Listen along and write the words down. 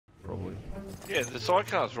Yeah, the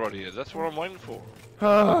sidecar's right here. That's what I'm waiting for.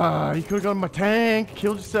 Ah, you could have gone in my tank,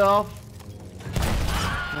 killed yourself.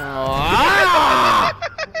 Ah!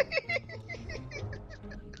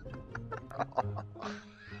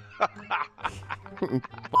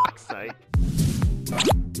 Fuck's sake.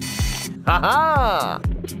 Haha!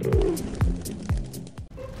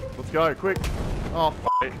 Let's go, quick. Oh, f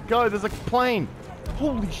it. Go, there's a plane.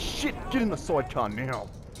 Holy shit, get in the sidecar now.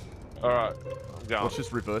 Alright, I'm going. What's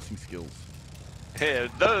just reversing skills? Yeah,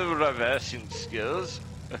 no reversing skills.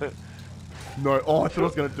 No, oh, I thought I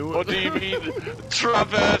was gonna do it. What do you mean,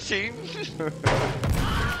 traversing? What?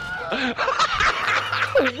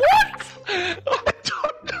 I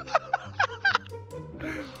don't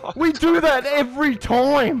know. We do that every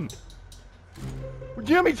time! Do you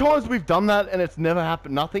know how many times we've done that and it's never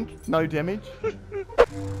happened? Nothing? No damage?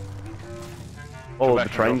 Oh, the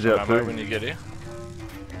train's out too. When you get here.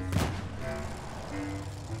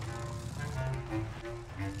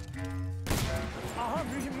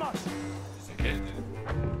 Okay.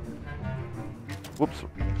 Whoops.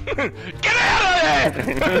 Get out of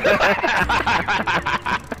there!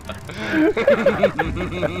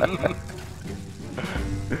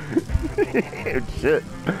 Shit.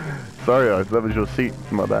 Sorry, guys, that was your seat.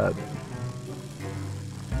 My bad.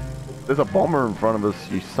 There's a bomber in front of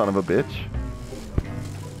us, you son of a bitch.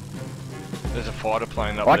 There's a fighter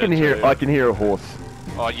plane up I there can hear. too. I can hear a horse.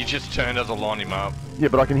 Oh, you just turned as I line him up. Yeah,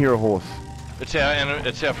 but I can hear a horse. It's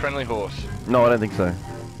our friendly horse. No, I don't think so.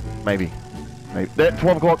 Maybe. Maybe. There,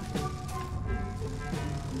 12 o'clock.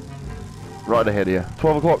 Right ahead here.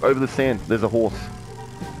 12 o'clock over the sand. There's a horse.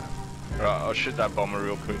 Right, I'll shoot that bomber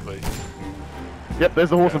real quickly. Yep,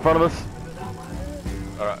 there's the horse in front of us.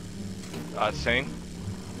 Alright. Seen.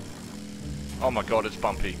 Oh my god, it's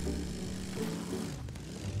bumpy.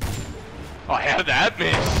 Oh, how did that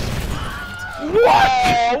miss? What?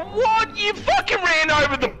 Oh, what? You fucking ran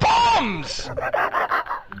over the bombs!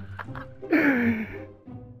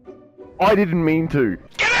 I didn't mean to.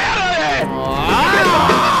 Get out of there!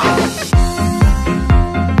 Ah!